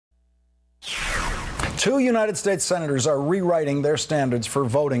Two United States senators are rewriting their standards for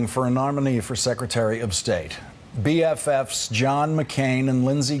voting for a nominee for Secretary of State. BFFs John McCain and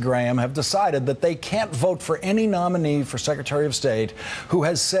Lindsey Graham have decided that they can't vote for any nominee for Secretary of State who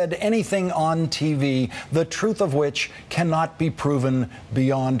has said anything on TV, the truth of which cannot be proven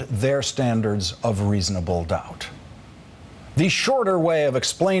beyond their standards of reasonable doubt. The shorter way of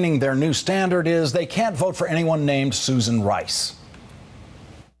explaining their new standard is they can't vote for anyone named Susan Rice.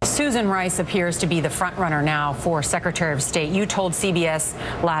 Susan Rice appears to be the frontrunner now for Secretary of State. You told CBS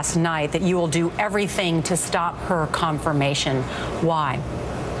last night that you will do everything to stop her confirmation. Why?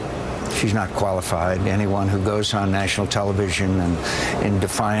 She's not qualified. Anyone who goes on national television and in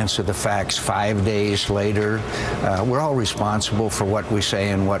defiance of the facts 5 days later, we're all responsible for what we say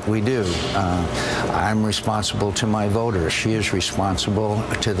and what we do. I'm responsible to my voters. She is responsible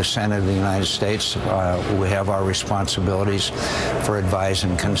to the Senate of the United States. We have our responsibilities for advise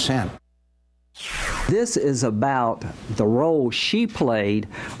and consent. This is about the role she played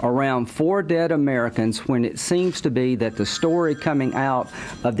around 4 dead Americans when it seems to be that the story coming out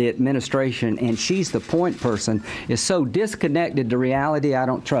of the administration, and she's the point person, is so disconnected to reality. I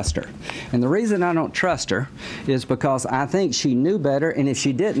don't trust her. And the reason I don't trust her is because I think she knew better, and if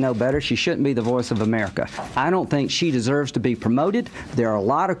she didn't know better, she shouldn't be the voice of America. I don't think she deserves to be promoted. There are a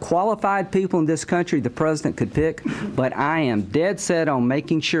lot of qualified people in this country the president could pick, but I am dead set on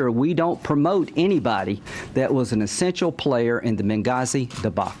making sure we don't promote anybody that was an essential player in the Benghazi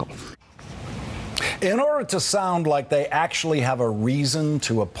debacle. In order to sound like they actually have a reason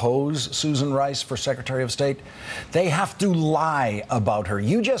to oppose Susan Rice for Secretary of State, they have to lie about her.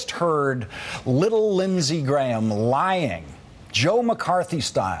 You just heard little Lindsey Graham lying, Joe McCarthy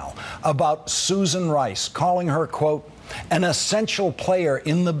style, about Susan Rice, calling her, quote, an essential player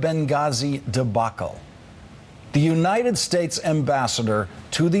in the Benghazi debacle. The United States ambassador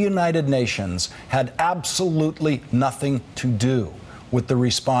to the United Nations had absolutely nothing to do with the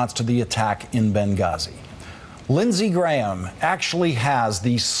response to the attack in Benghazi. Lindsey Graham actually has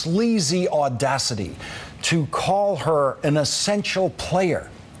the sleazy audacity to call her an essential player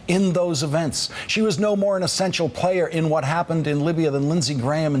in those events. She was no more an essential player in what happened in Libya than Lindsey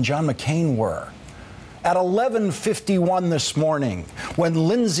Graham and John McCain were. At 11:51 this morning, when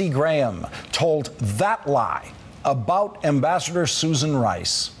Lindsey Graham told that lie about Ambassador Susan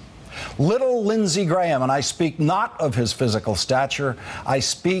Rice, little Lindsey Graham, and I speak not of his physical stature, I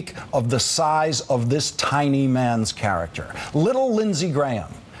speak of the size of this tiny man's character. Little Lindsey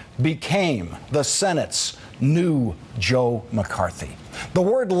Graham became the Senate's new Joe McCarthy. The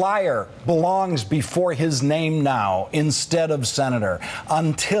word liar belongs before his name now instead of senator,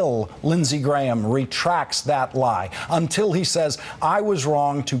 until Lindsey Graham retracts that lie, until he says, I was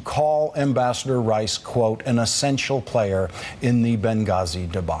wrong to call Ambassador Rice, quote, an essential player in the Benghazi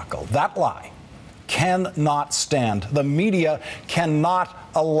debacle. That lie cannot stand. The media cannot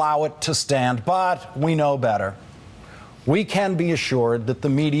allow it to stand, but we know better. We can be assured that the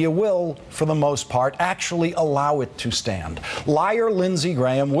media will, for the most part, actually allow it to stand. Liar Lindsey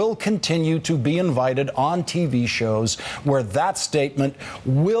Graham will continue to be invited on TV shows where that statement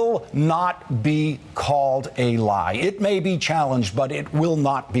will not be called a lie. It may be challenged, but it will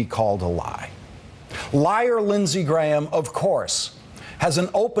not be called a lie. Liar Lindsey Graham, of course, has an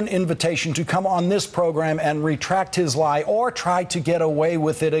open invitation to come on this program and retract his lie or try to get away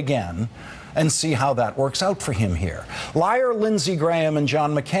with it again, and see how that works out for him here. Liar Lindsey Graham and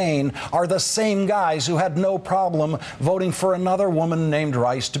John McCain are the same guys who had no problem voting for another woman named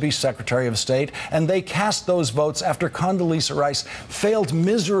Rice to be Secretary of State, and they cast those votes after Condoleezza Rice failed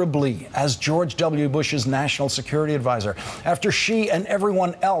miserably as George W. Bush's national security advisor, after she and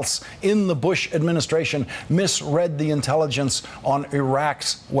everyone else in the Bush administration misread the intelligence on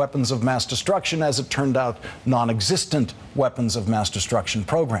Iraq's weapons of mass destruction, as it turned out, non-existent weapons of mass destruction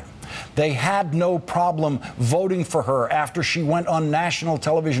program. They had no problem voting for her after she went on national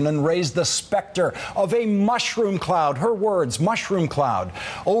television and raised the specter of a mushroom cloud, her words, mushroom cloud,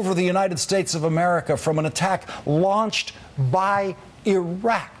 over the United States of America from an attack launched by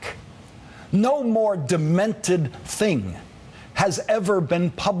Iraq. No more demented thing has ever been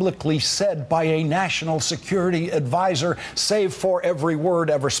publicly said by a national security advisor, save for every word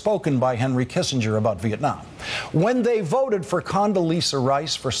ever spoken by Henry Kissinger about Vietnam. When they voted for Condoleezza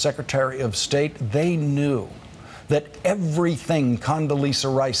Rice for Secretary of State, they knew that everything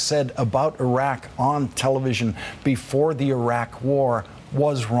Condoleezza Rice said about Iraq on television before the Iraq War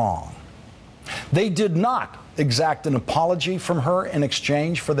was wrong. They did not exact an apology from her in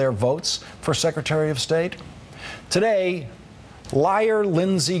exchange for their votes for Secretary of State. Today, liar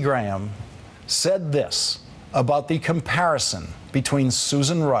Lindsey Graham said this about the comparison between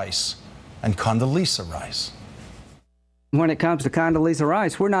Susan Rice and Condoleezza Rice. When it comes to Condoleezza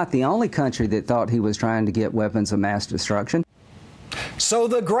Rice, we're not the only country that thought he was trying to get weapons of mass destruction. So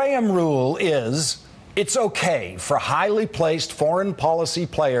the Graham rule is it's okay for highly placed foreign policy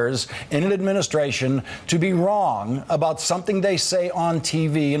players in an administration to be wrong about something they say on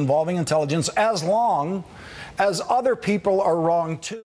TV involving intelligence, as long as other people are wrong too.